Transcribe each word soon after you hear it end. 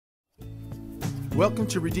Welcome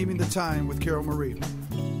to Redeeming the Time with Carol Marie.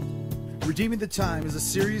 Redeeming the Time is a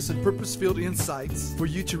series of purpose-filled insights for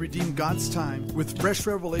you to redeem God's time with fresh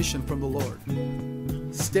revelation from the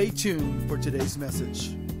Lord. Stay tuned for today's message.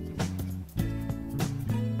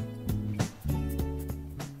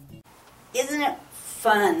 Isn't it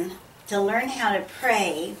fun to learn how to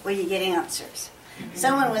pray where you get answers?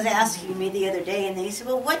 Someone was asking me the other day, and they said,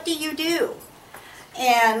 well, what do you do?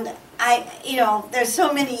 And there's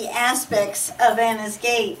so many aspects of Anna's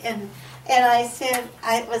Gate, and I said,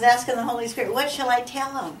 I was asking the Holy Spirit, what shall I tell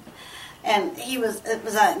him? And it was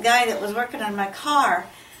a guy that was working on my car,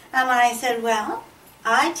 and I said, well,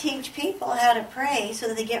 I teach people how to pray so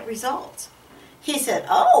that they get results. He said,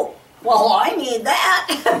 oh, well, I need that.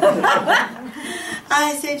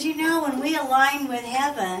 I said, when we align with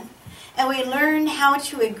heaven and we learn how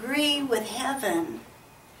to agree with heaven,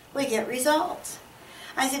 we get results.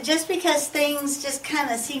 I said, just because things just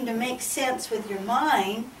kind of seem to make sense with your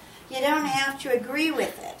mind, you don't have to agree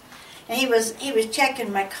with it. And he was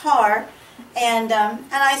checking my car, and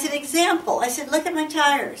I said, example. I said, look at my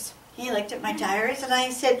tires. He looked at my tires, and I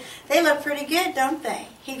said, they look pretty good, don't they?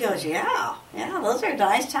 He goes, yeah, those are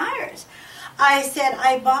nice tires. I said,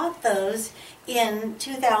 I bought those in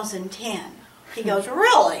 2010. He goes,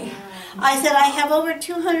 really? I said, I have over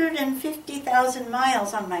 250,000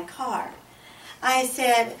 miles on my car. I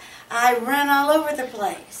said, I run all over the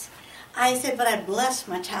place. I said, but I bless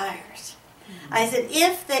my tires. I said,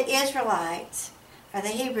 if the Israelites, or the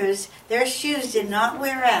Hebrews, their shoes did not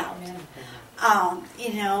wear out,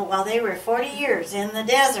 while they were 40 years in the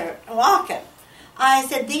desert walking, I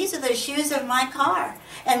said, these are the shoes of my car,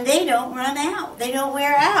 and they don't run out. They don't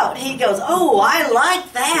wear out. He goes, oh, I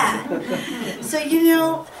like that.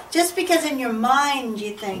 So, just because in your mind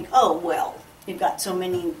you think, oh, well, you've got so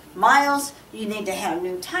many miles, you need to have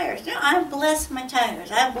new tires. No, I bless my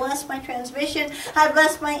tires. I bless my transmission. I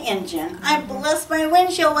bless my engine. I bless my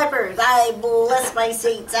windshield wipers. I bless my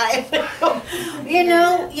seats.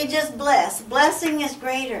 You just bless. Blessing is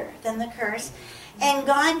greater than the curse. And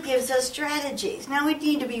God gives us strategies. Now we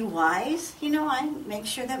need to be wise. I make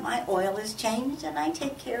sure that my oil is changed and I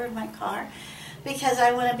take care of my car because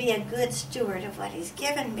I want to be a good steward of what He's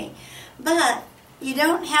given me. But you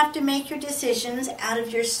don't have to make your decisions out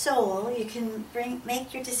of your soul. You can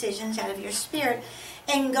make your decisions out of your spirit.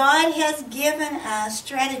 And God has given us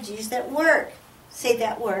strategies that work. Say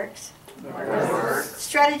that works.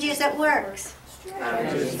 Strategies that works.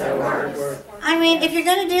 Strategies that work. If you're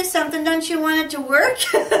going to do something, don't you want it to work?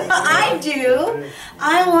 I do.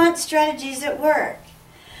 I want strategies that work.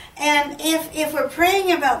 And if we're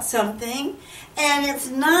praying about something and it's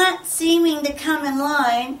not seeming to come in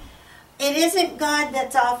line, it isn't God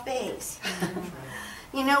that's off base.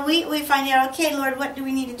 We find out, okay, Lord, what do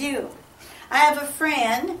we need to do? I have a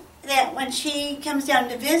friend that when she comes down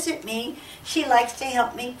to visit me, she likes to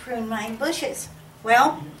help me prune my bushes.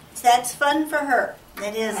 Well, that's fun for her.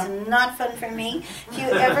 That is not fun for me. If you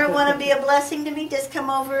ever want to be a blessing to me, just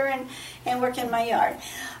come over and work in my yard.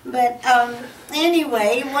 But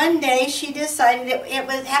anyway, one day she decided it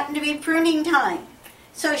happened to be pruning time.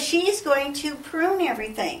 So she's going to prune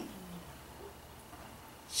everything.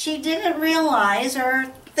 She didn't realize or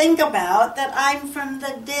think about that I'm from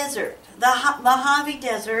the desert, the Mojave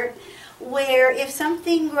Desert, where if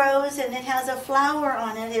something grows and it has a flower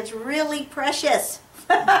on it, it's really precious.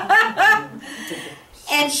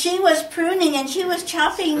 And she was pruning and she was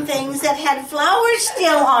chopping things that had flowers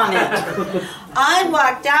still on it. I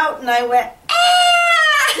walked out and I went,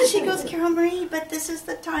 ah! She goes, Carol Marie, but this is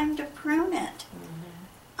the time to prune it.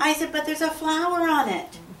 I said, but there's a flower on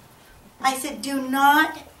it. I said, do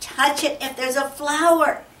not touch it if there's a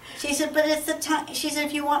flower. She said, but it's the time. She said,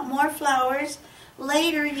 if you want more flowers,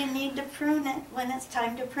 later you need to prune it when it's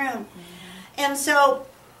time to prune. And so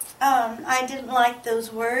I didn't like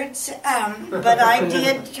those words, but I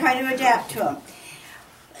did try to adapt to them.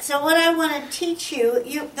 So what I want to teach you,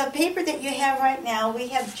 the paper that you have right now, we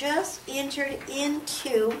have just entered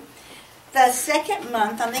into the second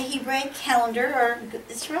month on the Hebraic calendar, or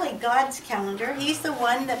it's really God's calendar. He's the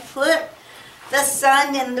one that put the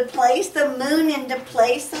sun into place, the moon into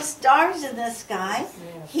place, the stars in the sky.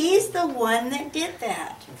 He's the one that did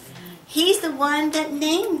that. He's the one that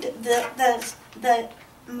named the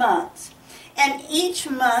months. And each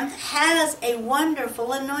month has a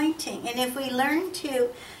wonderful anointing. And if we learn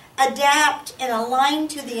to adapt and align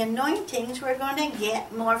to the anointings, we're going to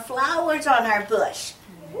get more flowers on our bush.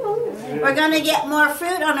 We're going to get more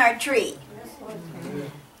fruit on our tree.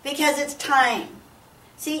 Because it's time.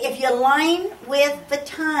 See, if you align with the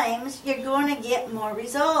times, you're going to get more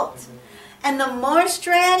results. And the more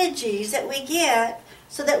strategies that we get,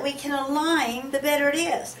 so that we can align, the better it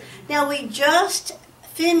is. Now, we just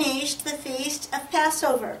finished the Feast of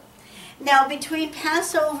Passover. Now, between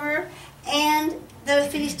Passover and the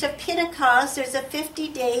Feast of Pentecost, there's a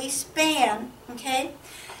 50-day span, okay?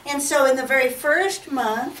 And so in the very first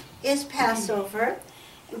month is Passover.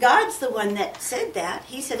 God's the one that said that.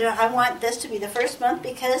 He said, I want this to be the first month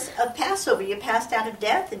because of Passover. You passed out of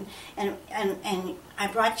death, and I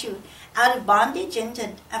brought you out of bondage into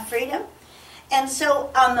freedom. And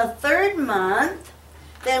so on the third month,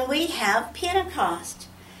 then we have Pentecost.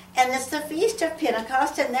 And it's the Feast of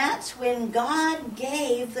Pentecost, and that's when God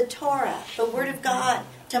gave the Torah, the Word of God,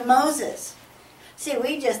 to Moses. See,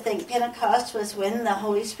 we just think Pentecost was when the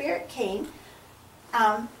Holy Spirit came,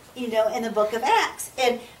 in the book of Acts.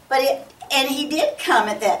 And he did come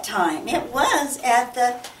at that time. It was at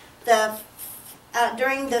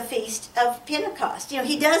during the Feast of Pentecost.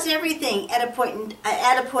 He does everything at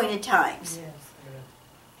appointed times. Yes.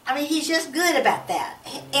 I mean, he's just good about that.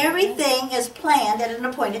 Everything is planned at an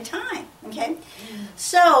appointed time. Okay?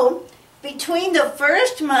 So, between the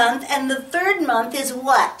first month and the third month is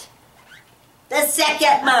what? The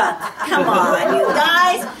second month. Come on, you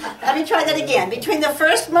guys. Let me try that again. Between the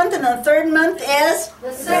first month and the third month is?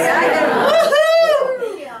 The second month.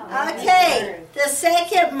 Woohoo! Okay. The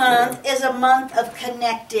second month is a month of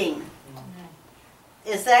connecting.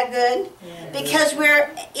 Is that good? Because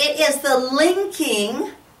it is the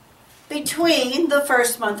linking between the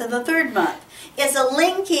first month and the third month. It's a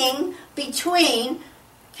linking between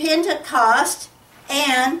Pentecost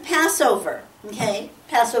and Passover. Okay?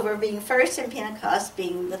 Passover being first and Pentecost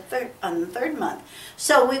being on the third month.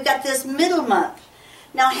 So we've got this middle month.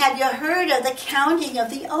 Now, have you heard of the counting of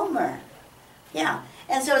the Omer? Yeah.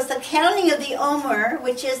 And so it's the counting of the Omer,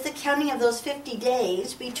 which is the counting of those 50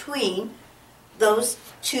 days between those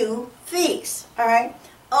two feasts. All right?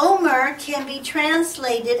 Omer can be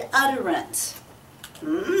translated utterance.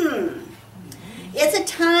 It's a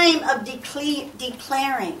time of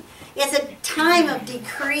declaring. It's a time of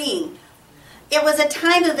decreeing. It was a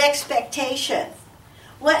time of expectation.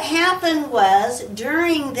 What happened was,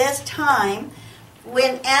 during this time,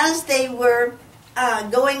 as they were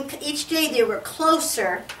going, each day they were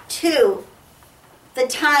closer to the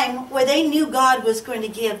time where they knew God was going to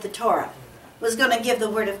give the Torah, was going to give the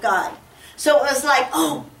Word of God. So it was like,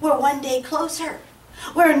 oh, we're one day closer.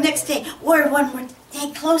 We're next day, we're one more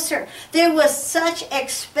day closer. There was such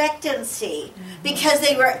expectancy because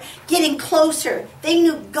they were getting closer. They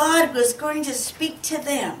knew God was going to speak to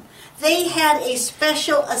them. They had a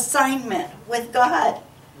special assignment with God.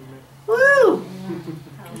 Woo!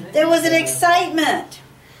 There was an excitement.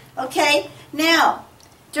 Okay? Now,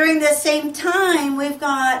 during the same time, we've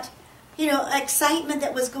got excitement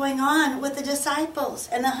that was going on with the disciples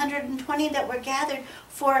and the 120 that were gathered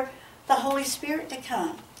for the Holy Spirit to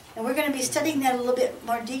come. And we're going to be studying that a little bit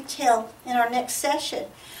more detail in our next session.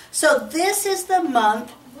 So this is the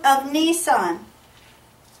month of Nisan.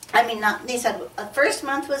 I mean, not Nisan. The first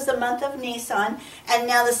month was the month of Nisan, and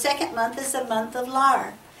now the second month is the month of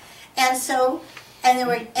Lar. And so,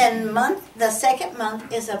 the second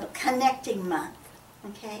month is a connecting month.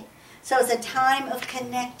 Okay? So it's a time of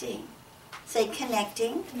connecting. Say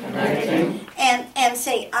connecting. Connecting. And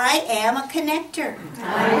say, I am a connector.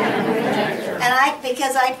 I am a connector. And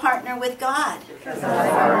because I partner with God. Because I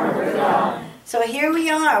partner with God. So here we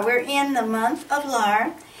are. We're in the month of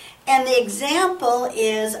Lar. And the example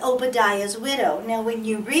is Obadiah's widow. Now when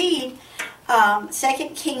you read 2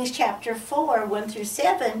 Kings chapter 4, 1 through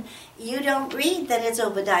 7, you don't read that it's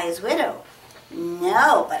Obadiah's widow.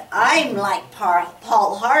 No, but I'm like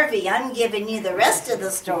Paul Harvey. I'm giving you the rest of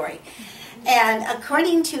the story. And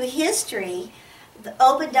according to history,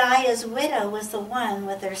 Obadiah's widow was the one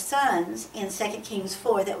with her sons in 2 Kings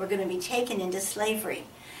 4 that were going to be taken into slavery.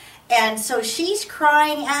 And so she's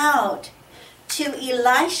crying out to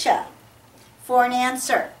Elisha for an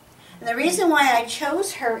answer. And the reason why I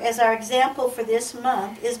chose her as our example for this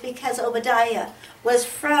month is because Obadiah was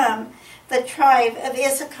from the tribe of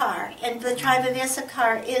Issachar. And the tribe of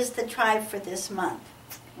Issachar is the tribe for this month.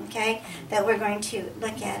 Okay? That we're going to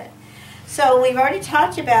look at it. So we've already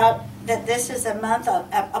talked about that this is a month of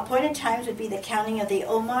appointed times would be the counting of the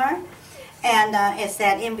Omer. And it's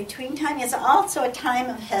that in-between time. It's also a time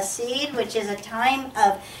of Hesed, which is a time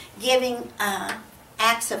of giving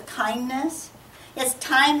acts of kindness. It's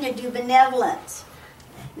time to do benevolence.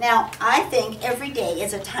 Now, I think every day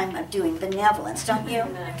is a time of doing benevolence, don't you?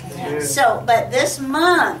 Yes. So, but this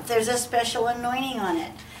month, there's a special anointing on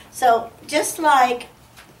it. So, just like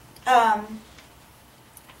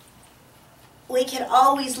we can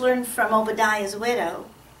always learn from Obadiah's widow,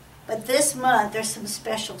 but this month, there's some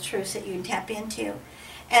special truths that you can tap into.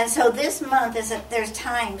 And so this month there's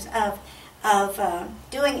times of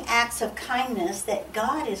doing acts of kindness that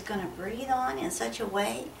God is going to breathe on in such a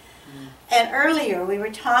way. And earlier we were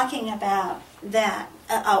talking about that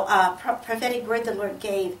prophetic word the Lord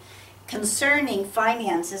gave concerning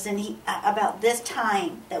finances, and about this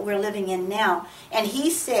time that we're living in now. And He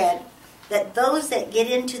said that those that get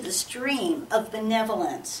into the stream of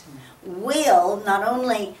benevolence will not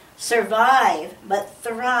only survive but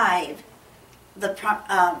thrive the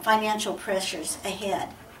financial pressures ahead.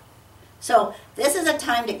 So this is a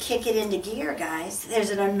time to kick it into gear, guys. There's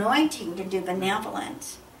an anointing to do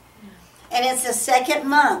benevolence. And it's the second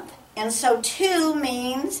month. And so 2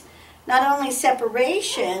 means not only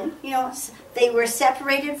separation, they were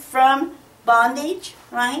separated from bondage,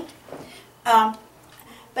 right?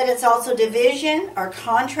 But it's also division or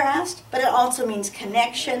contrast, but it also means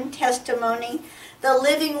connection, testimony. The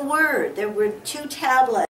living word, there were 2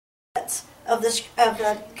 tablets of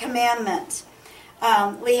the commandments.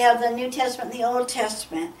 We have the New Testament and the Old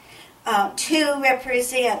Testament. 2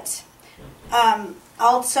 represents,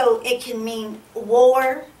 also it can mean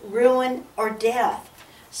war, ruin, or death.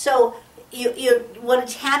 So you want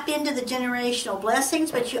to tap into the generational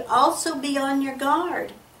blessings, but you also be on your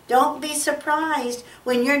guard. Don't be surprised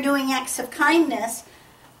when you're doing acts of kindness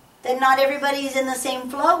that not everybody is in the same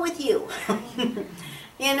flow with you.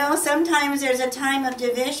 Sometimes there's a time of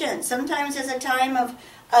division. Sometimes there's a time of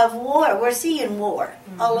war. We're seeing war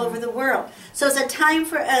all over the world. So it's a time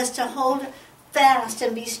for us to hold fast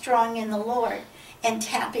and be strong in the Lord and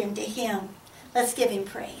tap into Him. Let's give Him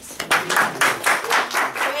praise. Praise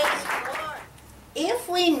the Lord. If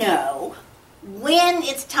we know when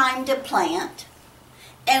it's time to plant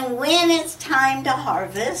and when it's time to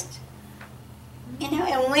harvest, and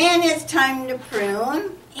when it's time to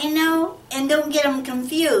prune, and don't get them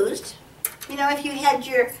confused. If you had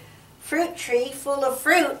your fruit tree full of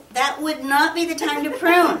fruit, that would not be the time to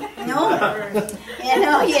prune. No.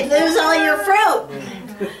 You'd lose all your fruit.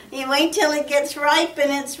 You wait till it gets ripe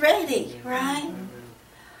and it's ready, right?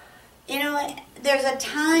 There's a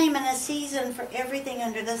time and a season for everything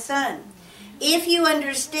under the sun. If you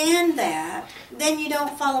understand that, then you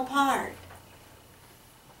don't fall apart.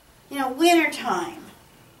 Wintertime.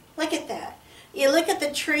 Look at that. You look at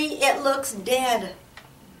the tree, it looks dead.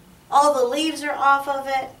 All the leaves are off of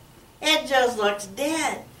it. It just looks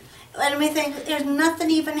dead. And we think there's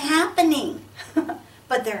nothing even happening.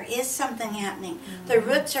 But there is something happening. The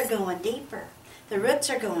roots are going deeper. The roots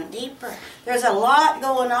are going deeper. There's a lot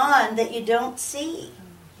going on that you don't see.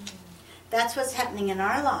 That's what's happening in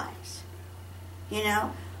our lives.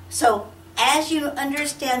 So as you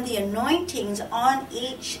understand the anointings on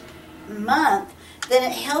each month, then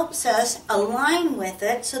it helps us align with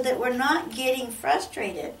it so that we're not getting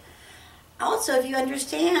frustrated. Also, if you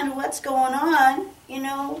understand what's going on,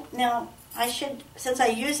 now since I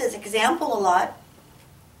use this example a lot,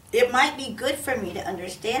 it might be good for me to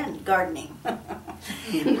understand gardening. But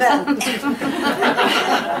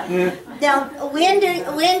now, when do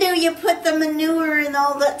you put the manure and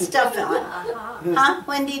all that stuff on? Huh?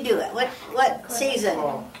 When do you do it? What season?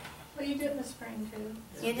 Well, you do it in the spring too.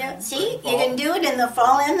 You do? See, you can do it in the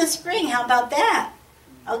fall and the spring. How about that?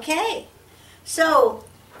 Okay. So,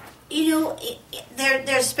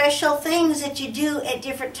 there's special things that you do at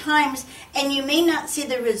different times, and you may not see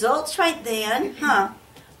the results right then,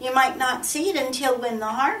 You might not see it until when the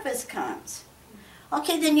harvest comes.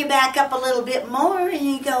 Okay, then you back up a little bit more and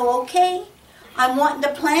you go, okay, I'm wanting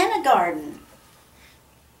to plant a garden.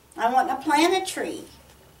 I want to plant a tree.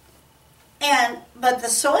 But the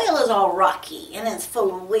soil is all rocky and it's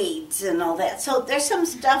full of weeds and all that. So there's some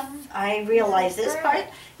stuff, I realize this part,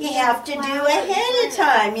 you have to do ahead of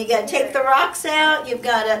time. You got to take the rocks out. You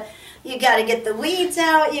got to get the weeds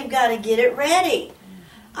out. You've got to get it ready.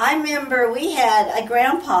 I remember we had a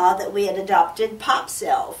grandpa that we had adopted, Pop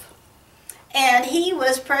Self, and he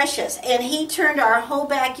was precious, and he turned our whole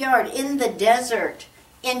backyard in the desert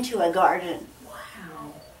into a garden.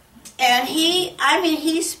 Wow. And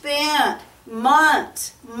he spent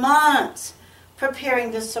months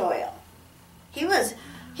preparing the soil. He was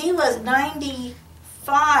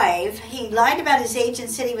 95. He lied about his age and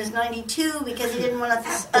said he was 92 because he didn't want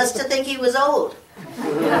us to think he was old.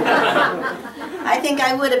 I think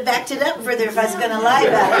I would have backed it up further if I was going to lie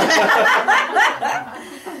about it.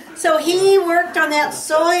 So he worked on that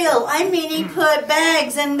soil. He put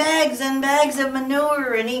bags and bags and bags of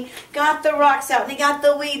manure, and he got the rocks out, and he got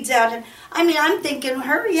the weeds out. And I'm thinking,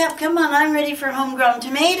 hurry up, come on, I'm ready for homegrown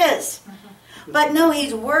tomatoes. But no,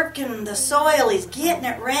 he's working the soil, he's getting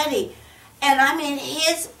it ready. And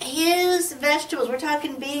his vegetables, we're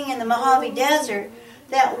talking being in the Mojave Desert,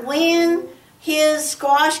 that when his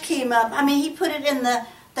squash came up. I mean, he put it in the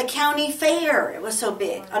county fair. It was so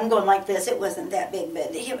big. I'm going like this. It wasn't that big,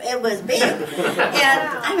 but it was big. And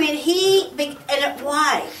I mean,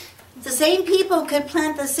 why? The same people could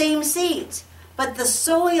plant the same seeds, but the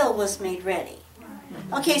soil was made ready.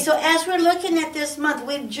 Okay, so as we're looking at this month,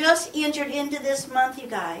 we've just entered into this month, you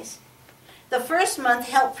guys. The first month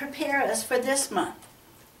helped prepare us for this month.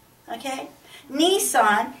 Okay?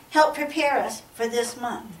 Nisan helped prepare us for this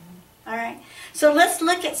month. All right? So let's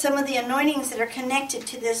look at some of the anointings that are connected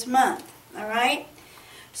to this month. All right?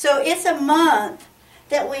 So it's a month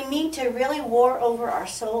that we need to really war over our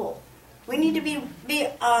soul. We need to be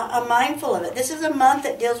mindful of it. This is a month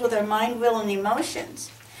that deals with our mind, will, and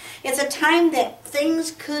emotions. It's a time that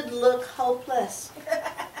things could look hopeless.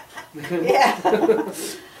 Yeah.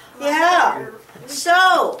 Yeah.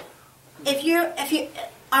 So, if you,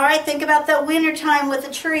 all right, think about the winter time with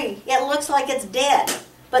a tree. It looks like it's dead,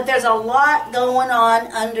 but there's a lot going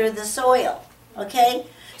on under the soil. Okay?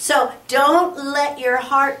 So, don't let your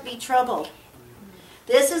heart be troubled.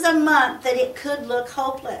 This is a month that it could look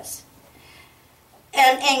hopeless.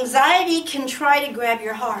 And anxiety can try to grab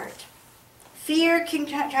your heart. Fear can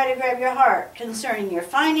try to grab your heart concerning your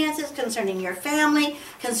finances, concerning your family,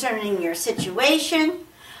 concerning your situation.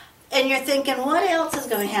 And you're thinking, what else is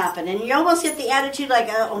going to happen? And you almost get the attitude like,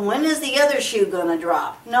 when is the other shoe going to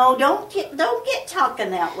drop? No, don't get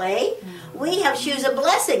talking that way. We have shoes of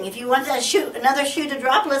blessing. If you want another shoe to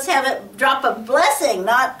drop, let's have it drop a blessing,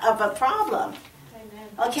 not of a problem.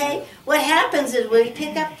 Okay? What happens is we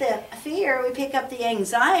pick up the fear, we pick up the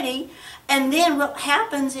anxiety, and then what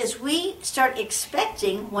happens is we start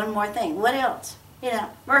expecting one more thing. What else?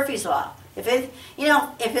 Murphy's Law. If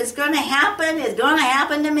it's going to happen, it's going to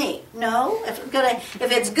happen to me. No, if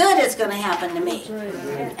it's good, it's going to happen to me.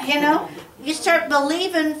 You start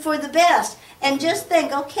believing for the best, and just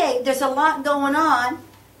think, okay, there's a lot going on.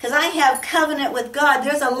 Because I have covenant with God.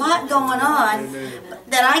 There's a lot going on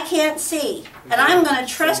that I can't see. And I'm going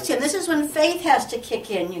to trust Him. This is when faith has to kick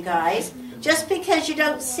in, you guys. Just because you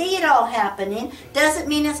don't see it all happening doesn't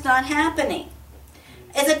mean it's not happening.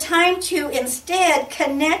 It's a time to instead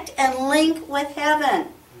connect and link with heaven.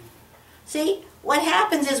 See, what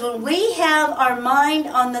happens is when we have our mind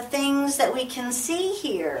on the things that we can see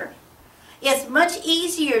here, it's much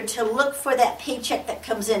easier to look for that paycheck that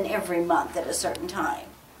comes in every month at a certain time.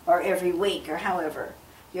 Or every week, or however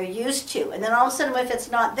you're used to. And then all of a sudden, if it's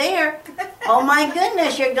not there, oh my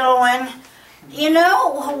goodness, you're going,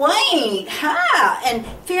 wait, and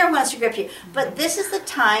fear wants to grip you. But this is the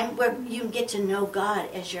time where you get to know God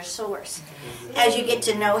as your source, as you get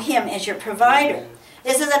to know Him as your provider.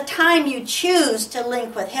 This is a time you choose to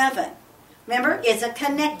link with heaven. Remember, it's a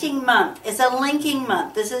connecting month. It's a linking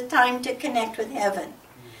month. This is a time to connect with heaven.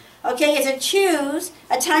 Okay, it's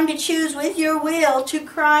a time to choose with your will to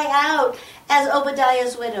cry out as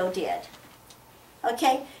Obadiah's widow did.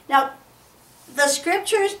 Okay, now the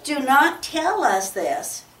scriptures do not tell us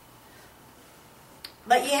this,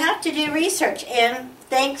 but you have to do research. And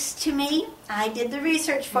thanks to me, I did the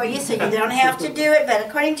research for you, so you don't have to do it. But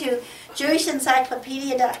according to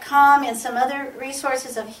JewishEncyclopedia.com and some other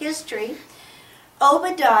resources of history,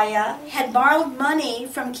 Obadiah had borrowed money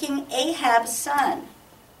from King Ahab's son.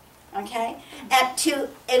 Okay,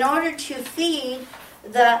 in order to feed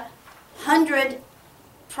the 100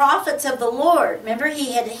 prophets of the Lord. Remember,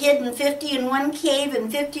 he had hidden 50 in one cave and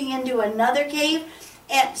 50 into another cave,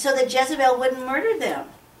 and so that Jezebel wouldn't murder them.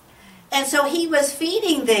 And so he was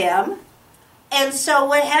feeding them. And so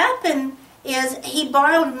what happened is he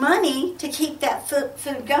borrowed money to keep that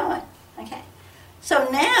food going. Okay, so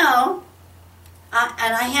now,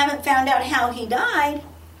 and I haven't found out how he died,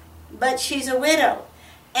 but she's a widow.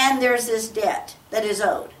 And there's this debt that is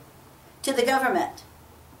owed to the government.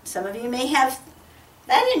 Some of you may have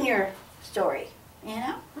that in your story,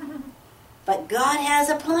 But God has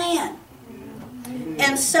a plan.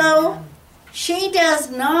 And so she does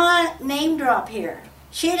not name drop here.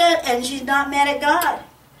 And she's not mad at God.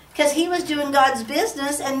 Because He was doing God's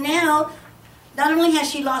business, and now not only has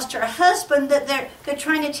she lost her husband, that they're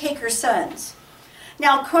trying to take her sons.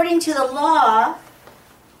 Now, according to the law,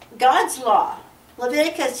 God's law,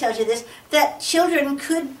 Leviticus tells you this, that children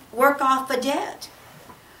could work off a debt.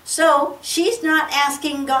 So she's not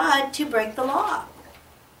asking God to break the law.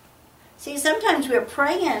 See, sometimes we're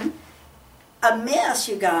praying amiss,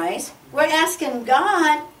 you guys. We're asking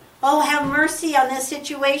God, have mercy on this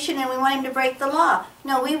situation, and we want Him to break the law.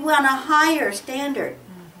 No, we want a higher standard.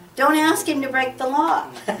 Don't ask Him to break the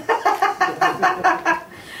law.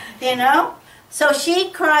 So she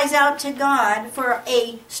cries out to God for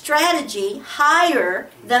a strategy higher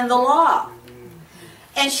than the law.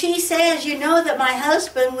 And she says, you know that my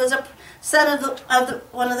husband was a son of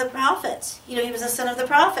one of the prophets. You know, he was a son of the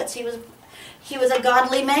prophets. He was a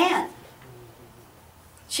godly man.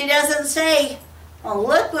 She doesn't say, well,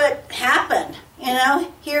 look what happened. You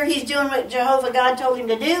know, here he's doing what Jehovah God told him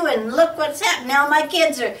to do, and look what's happened. Now my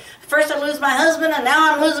kids are, first I lose my husband, and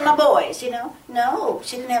now I'm losing my boys, you know. No,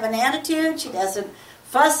 she didn't have an attitude. She doesn't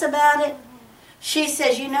fuss about it. She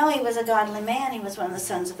says, you know, he was a godly man. He was one of the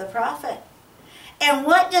sons of the prophet. And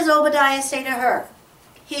what does Obadiah say to her?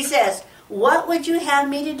 He says, what would you have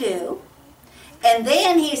me to do? And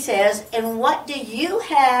then he says, and what do you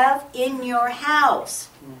have in your house?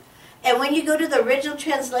 And when you go to the original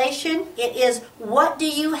translation, it is, what do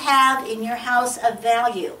you have in your house of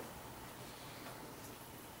value?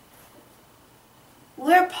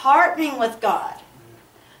 We're partnering with God.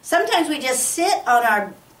 Sometimes we just sit on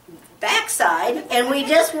our backside and we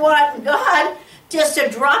just want God just to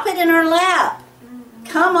drop it in our lap.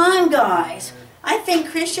 Come on, guys. I think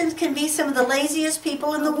Christians can be some of the laziest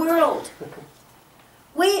people in the world.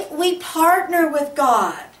 We partner with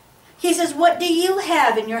God. He says, what do you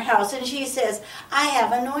have in your house? And she says, I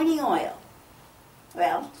have anointing oil.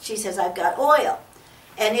 Well, she says, I've got oil.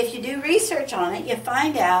 And if you do research on it, you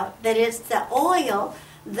find out that it's the oil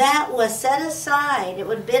that was set aside. It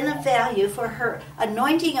would have been of value for her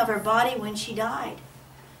anointing of her body when she died.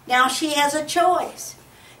 Now she has a choice.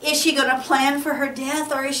 Is she going to plan for her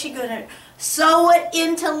death, or is she going to sow it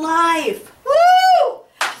into life? Woo!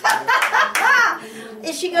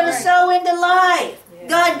 Is she going to sow into life?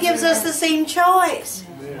 God gives us the same choice.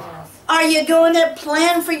 Are you going to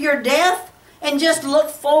plan for your death and just look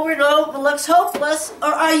forward, oh, it looks hopeless, or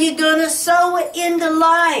are you going to sow it into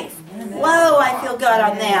life? Whoa, I feel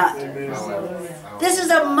God on that. This is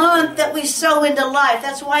a month that we sow into life.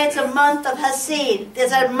 That's why it's a month of Hasid.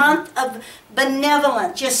 It's a month of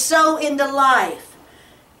benevolence. You sow into life.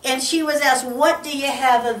 And she was asked, what do you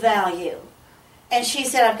have of value? And she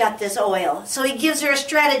said, I've got this oil. So he gives her a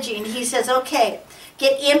strategy, and he says, okay,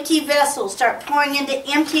 get empty vessels, start pouring into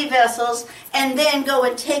empty vessels, and then go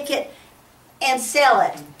and take it and sell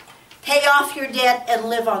it. Pay off your debt and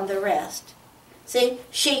live on the rest. See,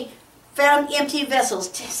 she found empty vessels.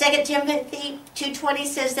 2 Timothy 2:20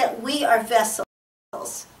 says that we are vessels,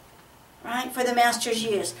 right, for the Master's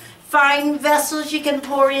use. Find vessels you can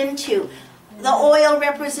pour into. The oil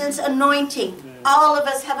represents anointing. All of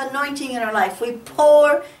us have anointing in our life. We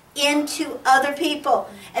pour into other people.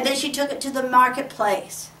 And then she took it to the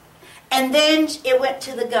marketplace. And then it went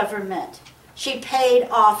to the government. She paid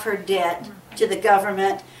off her debt to the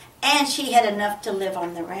government, and she had enough to live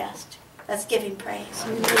on the rest. Let's give him praise.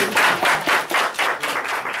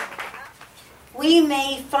 We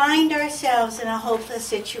may find ourselves in a hopeless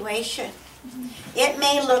situation. It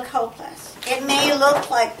may look hopeless. It may look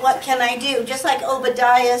like, what can I do? Just like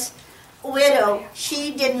Obadiah's widow,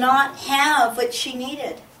 she did not have what she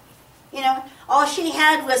needed. You know, all she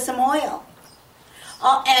had was some oil.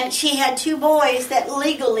 And she had 2 boys that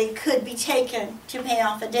legally could be taken to pay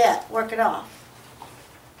off a debt, work it off.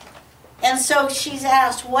 And so she's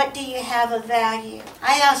asked, what do you have of value?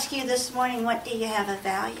 I ask you this morning, what do you have of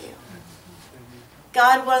value?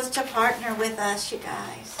 God wants to partner with us, you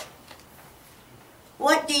guys.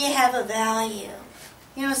 What do you have of value?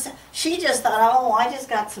 You know, she just thought, oh, I just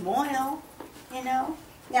got some oil, you know.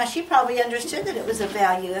 Now, she probably understood that it was of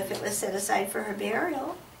value if it was set aside for her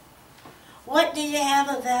burial. What do you have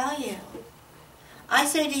of value? I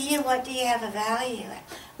say to you, what do you have of value?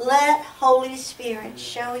 Let Holy Spirit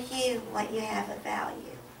show you what you have of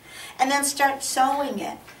value. And then start sowing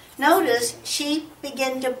it. Notice, she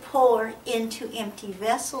began to pour into empty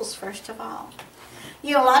vessels, first of all.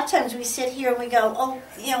 You know, a lot of times we sit here and we go, oh,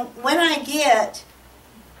 you know, when I get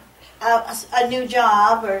a new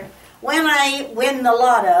job, or when I win the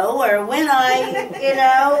lotto, or when I, you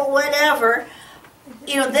know, whatever,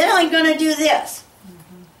 you know, then I'm going to do this.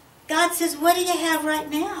 God says, what do you have right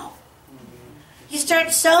now? You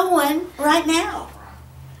start sowing right now.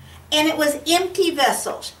 And it was empty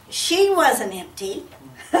vessels. She wasn't empty.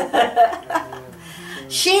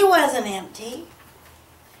 She wasn't empty.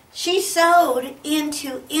 She sowed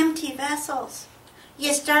into empty vessels.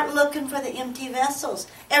 You start looking for the empty vessels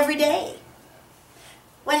every day.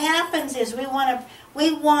 What happens is we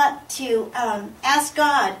want to ask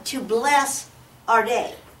God to bless our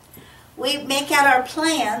day. We make out our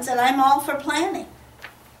plans, and I'm all for planning,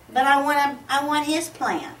 but I want His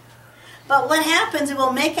plan. But what happens is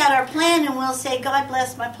we'll make out our plan and we'll say, God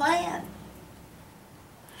bless my plan.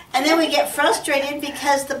 And then we get frustrated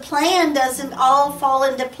because the plan doesn't all fall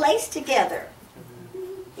into place together.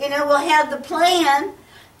 You know, we'll have the plan,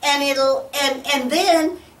 and and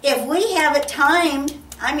then if we have it timed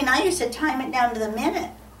I mean, I used to time it down to the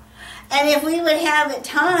minute. And if we would have it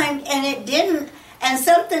timed and it didn't, and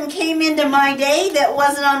something came into my day that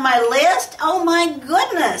wasn't on my list, oh my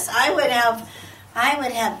goodness, I would have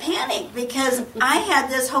panic, because I had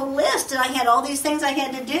this whole list and I had all these things I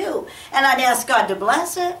had to do. And I'd ask God to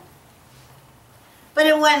bless it. But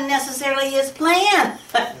it wasn't necessarily His plan.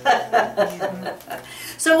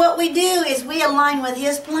 So what we do is we align with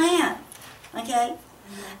His plan. Okay?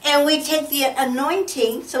 And we take the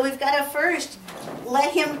anointing, so we've got to first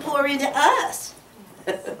let Him pour into us.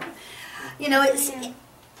 You know, it's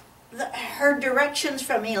her directions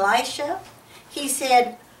from Elisha. He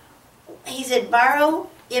said, borrow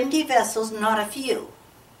empty vessels, not a few.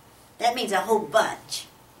 That means a whole bunch,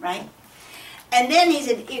 right? And then he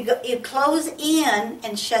said, you close in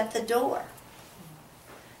and shut the door.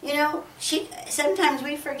 You know, sometimes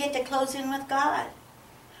we forget to close in with God.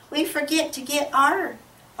 We forget to get our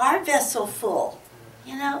vessel full,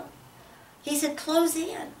 you know. He said, close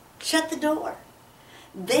in, shut the door.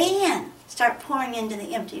 Then start pouring into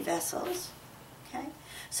the empty vessels, okay?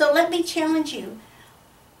 So let me challenge you.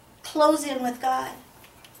 Close in with God.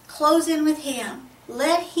 Close in with Him.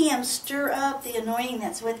 Let Him stir up the anointing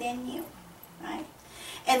that's within you, right?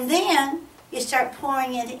 And then you start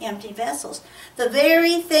pouring into empty vessels. The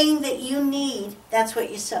very thing that you need, that's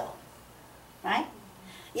what you sow, right?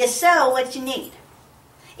 You sow what you need.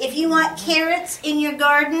 If you want carrots in your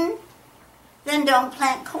garden, then don't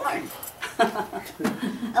plant corn.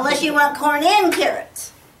 Unless you want corn and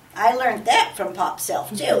carrots. I learned that from Pop's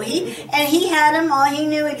self too. He had them all. He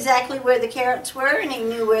knew exactly where the carrots were, and he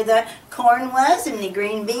knew where the corn was, and the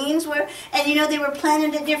green beans were. And you know, they were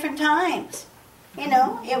planted at different times. You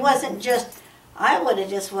know, it wasn't just, I would have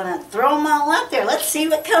just want to throw them all up there. Let's see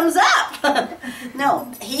what comes up.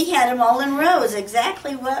 No, he had them all in rows,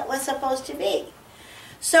 exactly what was supposed to be.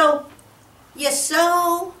 So you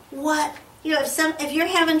sow what, you know, if you're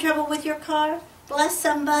having trouble with your car, bless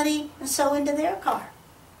somebody and sow into their car.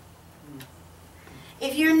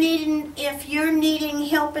 If you're needing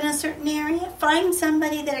help in a certain area, find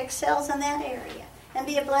somebody that excels in that area and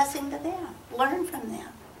be a blessing to them. Learn from them.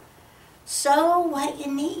 Sow what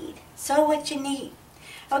you need. Sow what you need.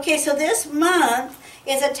 Okay, so this month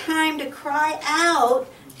is a time to cry out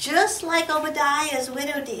just like Obadiah's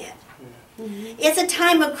widow did. It's a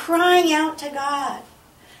time of crying out to God.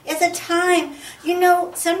 It's a time, you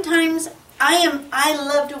know, sometimes I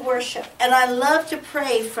love to worship and I love to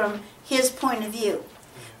pray from His point of view.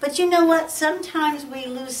 But you know what? Sometimes we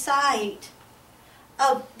lose sight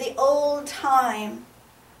of the old time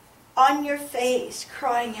on your face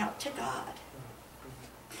crying out to God.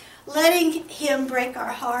 Letting Him break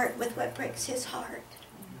our heart with what breaks His heart.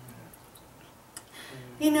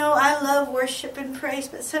 You know, I love worship and praise,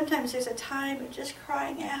 but sometimes there's a time of just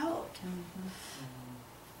crying out.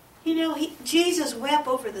 You know, Jesus wept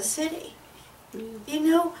over the city. You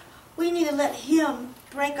know, we need to let Him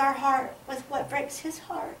break our heart with what breaks His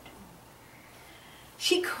heart.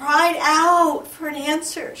 She cried out for an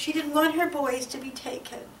answer. She didn't want her boys to be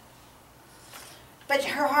taken. But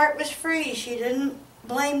her heart was free. She didn't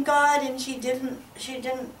blame God, and she didn't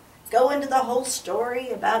go into the whole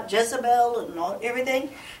story about Jezebel and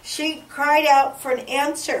everything. She cried out for an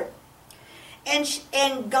answer.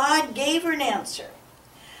 And God gave her an answer.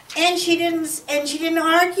 And she didn't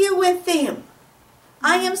argue with them.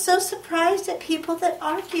 I am so surprised at people that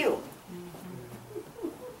argue.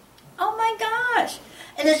 Oh my gosh.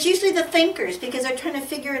 And it's usually the thinkers, because they're trying to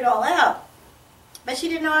figure it all out. But she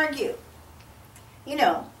didn't argue. You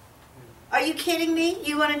know, are you kidding me?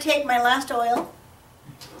 You want to take my last oil?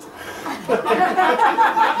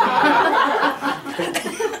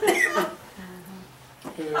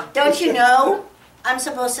 Don't you know I'm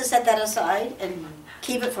supposed to set that aside and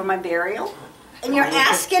keep it for my burial? And you're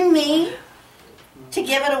asking me to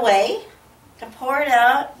give it away, to pour it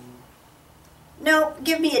out? No,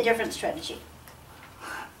 give me a different strategy.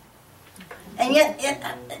 And yet,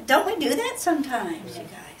 don't we do that sometimes, you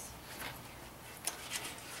guys?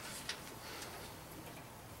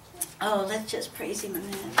 Oh, let's just praise Him a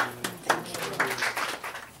minute. Thank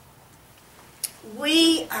you.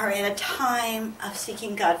 We are in a time of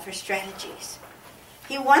seeking God for strategies.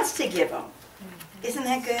 He wants to give them. Isn't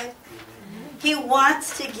that good? He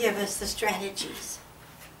wants to give us the strategies.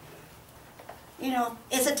 You know,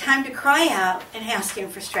 it's a time to cry out and ask Him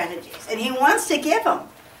for strategies. And He wants to give them.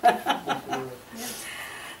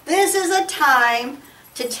 This is a time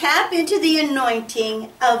to tap into the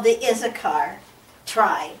anointing of the Issachar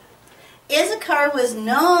tribe. Issachar was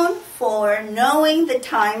known for knowing the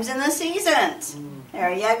times and the seasons.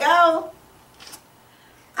 There you go.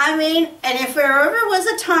 I mean, and if there ever was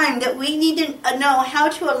a time that we need to know how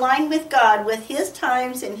to align with God, with His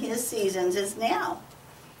times and His seasons, is now.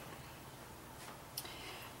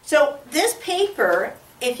 So this paper,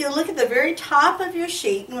 if you look at the very top of your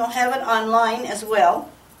sheet, and we'll have it online as well,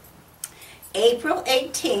 April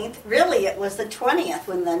 18th, really it was the 20th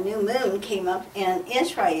when the new moon came up in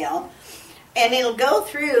Israel, and it'll go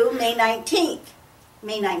through May 19th.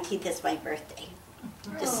 May 19th is my birthday.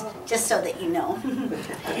 Just so that you know.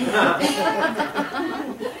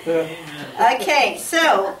 Okay,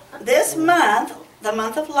 so this month, the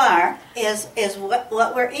month of Lar, is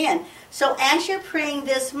what we're in. So as you're praying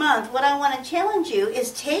this month, what I want to challenge you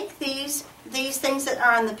is take these things that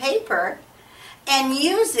are on the paper and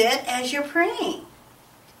use it as you're praying.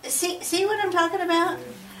 See what I'm talking about?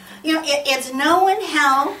 You know, it's knowing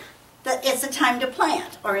how it's a time to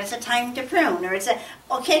plant, or it's a time to prune, or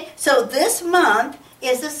okay. So this month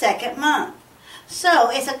is the second month. So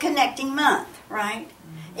it's a connecting month, right?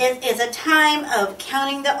 It's a time of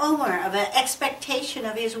counting the Omer, of an expectation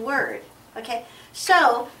of His Word. Okay?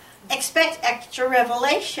 So expect extra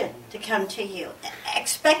revelation to come to you.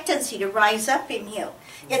 Expectancy to rise up in you.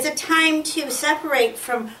 It's a time to separate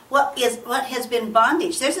from what has been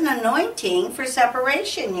bondage. There's an anointing for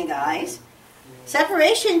separation, you guys.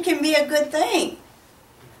 Separation can be a good thing.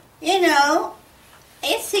 You know,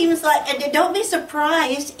 it seems like, and don't be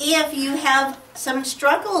surprised if you have some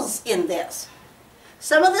struggles in this.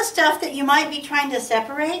 Some of the stuff that you might be trying to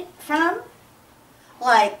separate from,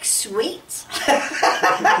 like sweets,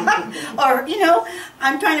 or, you know,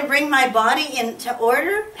 I'm trying to bring my body into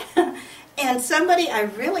order, and somebody I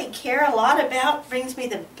really care a lot about brings me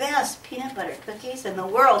the best peanut butter cookies in the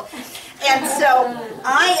world. And so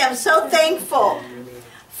I am so thankful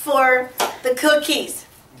for the cookies,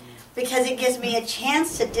 because it gives me a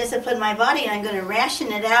chance to discipline my body, and I'm going to ration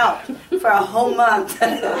it out for a whole month.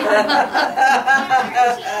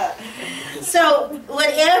 So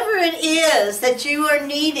whatever it is that you are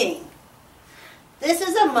needing, this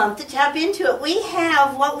is a month to tap into it. We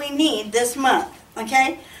have what we need this month,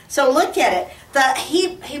 okay? So look at it. The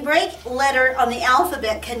Hebraic letter on the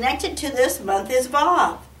alphabet connected to this month is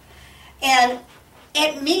Vav. And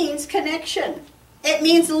it means connection. It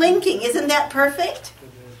means linking. Isn't that perfect?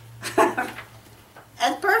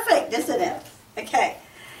 That's perfect, isn't it? Okay.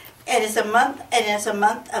 It is a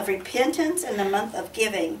month of repentance and a month of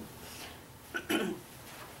giving. All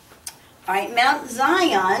right, Mount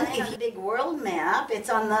Zion, if you big world map, it's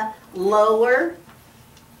on the lower,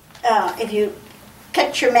 if you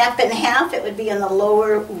cut your map in half, it would be on the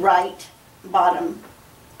lower right bottom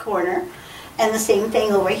corner. And the same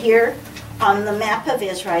thing over here on the map of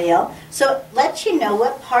Israel. So it lets you know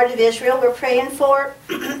what part of Israel we're praying for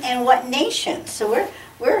and what nation. So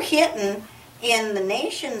we're hitting in the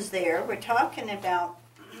nations there. We're talking about,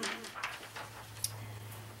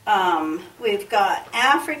 we've got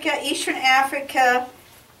Africa, Eastern Africa,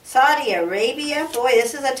 Saudi Arabia. Boy,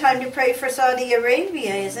 this is a time to pray for Saudi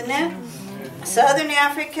Arabia, isn't it? Southern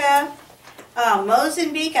Africa,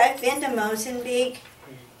 Mozambique. I've been to Mozambique.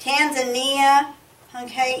 Tanzania,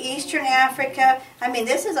 okay, Eastern Africa. I mean,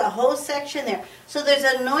 this is a whole section there. So there's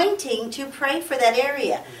anointing to pray for that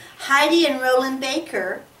area. Heidi and Roland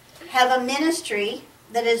Baker have a ministry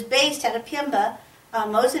that is based out of Pemba,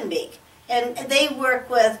 Mozambique. And they work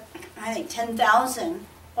with, I think, 10,000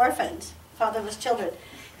 orphans, fatherless children.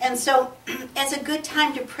 And so it's a good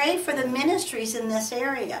time to pray for the ministries in this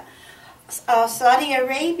area. Saudi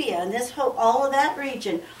Arabia and all of that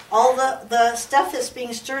region, all the stuff that's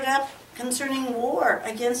being stirred up concerning war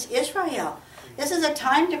against Israel. This is a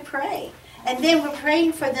time to pray. And then we're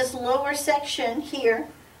praying for this lower section here.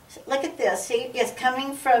 Look at this. See, it's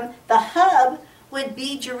coming from the hub would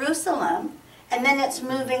be Jerusalem, and then it's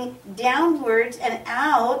moving downwards and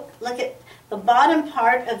out. Look at the bottom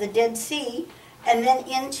part of the Dead Sea, and then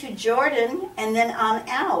into Jordan, and then on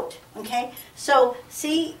out. Okay, so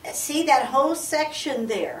see that whole section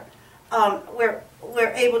there. We're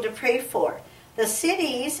able to pray for. The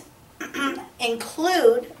cities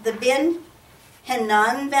include the Ben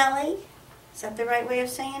Hinnom Valley. Is that the right way of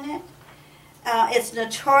saying it? It's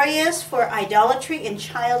notorious for idolatry and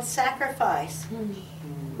child sacrifice.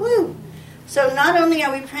 Woo! So not only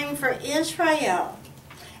are we praying for Israel,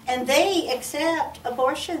 and they accept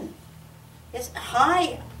abortion. It's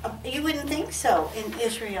high. You wouldn't think so in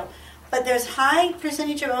Israel. But there's high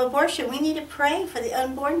percentage of abortion. We need to pray for the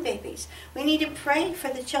unborn babies. We need to pray for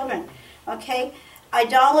the children. Okay?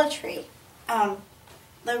 Idolatry. The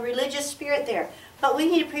religious spirit there. But we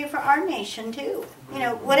need to pray for our nation too. You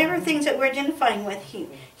know, whatever things that we're identifying with.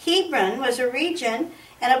 Hebron was a region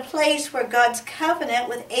and a place where God's covenant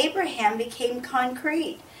with Abraham became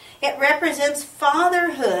concrete. It represents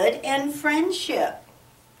fatherhood and friendship.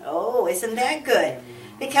 Oh, isn't that good?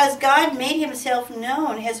 Because God made himself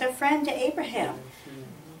known as a friend to Abraham.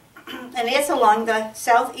 And it's along the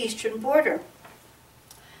southeastern border.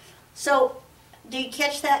 So, do you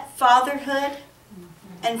catch that? Fatherhood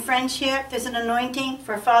and friendship. There's an anointing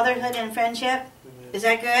for fatherhood and friendship. Is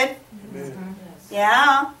that good?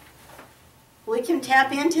 Yeah. We can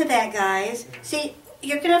tap into that, guys. See,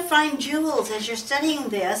 you're going to find jewels as you're studying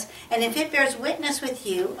this, and if it bears witness with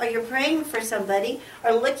you, or you're praying for somebody,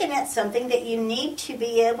 or looking at something that you need to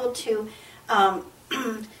be able to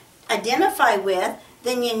identify with,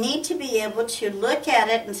 then you need to be able to look at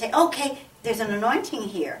it and say, okay, there's an anointing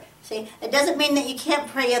here. See, it doesn't mean that you can't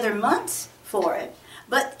pray other months for it,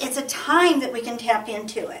 but it's a time that we can tap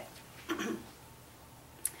into it.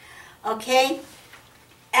 Okay?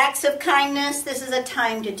 Acts of kindness, this is a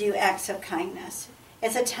time to do acts of kindness.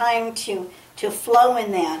 It's a time to flow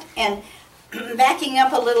in that. And backing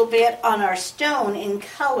up a little bit on our stone in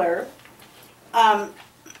color,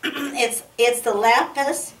 it's the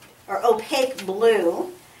lapis or opaque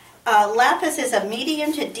blue. Lapis is a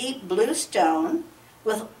medium to deep blue stone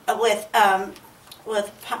with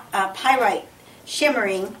pyrite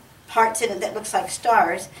shimmering parts in it that looks like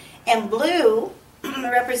stars. And blue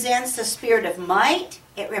represents the spirit of might.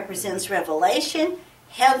 It represents revelation,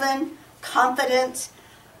 heaven, confidence,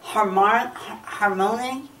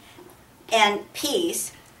 harmony, and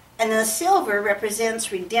peace. And the silver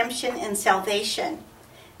represents redemption and salvation.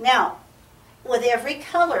 Now, with every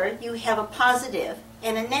color, you have a positive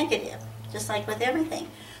and a negative, just like with everything.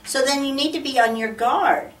 So then you need to be on your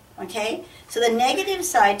guard, okay? So the negative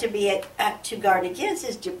side to guard against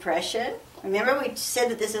is depression. Remember we said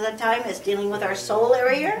that this is a time that's dealing with our soul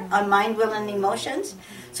area, on mind, will, and emotions.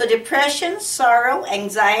 So depression, sorrow,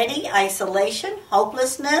 anxiety, isolation,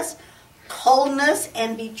 hopelessness, coldness,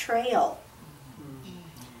 and betrayal.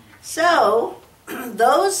 So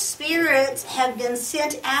those spirits have been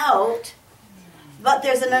sent out, but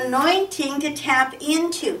there's an anointing to tap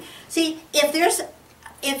into. See, if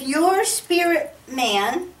your spirit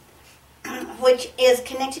man, which is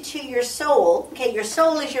connected to your soul, okay, your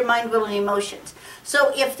soul is your mind, will, and emotions.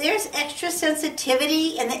 So if there's extra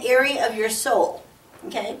sensitivity in the area of your soul,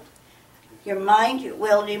 okay, your mind, your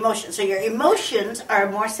will, and emotions. So your emotions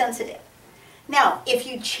are more sensitive. Now, if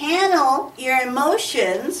you channel your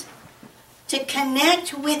emotions to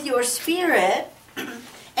connect with your spirit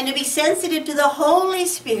and to be sensitive to the Holy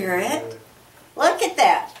Spirit, look at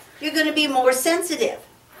that. You're going to be more sensitive.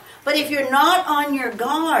 But if you're not on your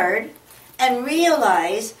guard and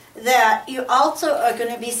realize that you also are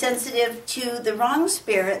going to be sensitive to the wrong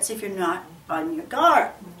spirits if you're not on your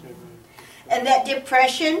guard. And that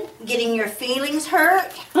depression, getting your feelings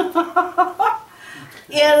hurt,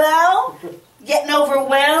 getting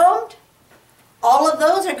overwhelmed, all of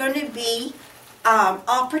those are going to be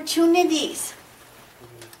opportunities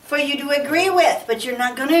for you to agree with. But you're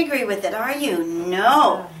not going to agree with it, are you?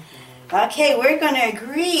 No. Okay, we're going to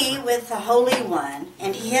agree with the Holy One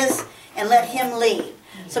and let Him lead.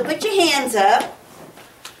 So put your hands up.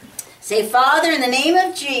 Say, Father, in the name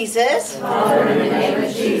of Jesus,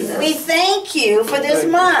 we thank you for this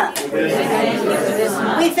month.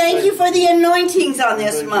 We thank you for the anointings on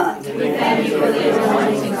this month.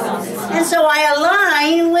 And so I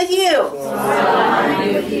align with you.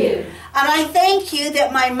 And I thank you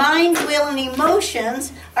that my mind, will, and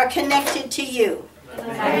emotions are connected to you.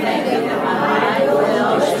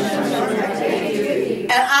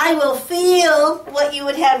 And I will feel what you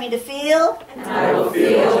would have me to feel. And I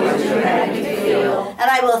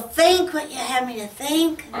will think what you have me to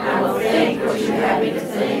think.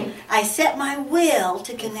 I set my will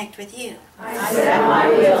to connect with you.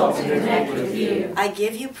 I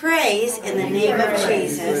give you praise in the name of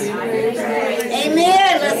Jesus.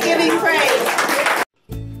 Amen. Let's give Him praise.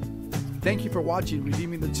 Thank you for watching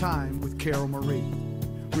Redeeming the Time with Carol Marie.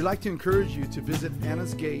 We'd like to encourage you to visit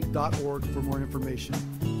annasgate.org for more information.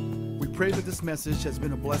 We pray that this message has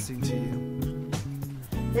been a blessing to you.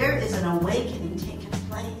 There is an awakening taking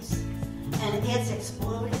place, and it's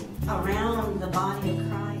exploding around the body of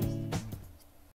Christ.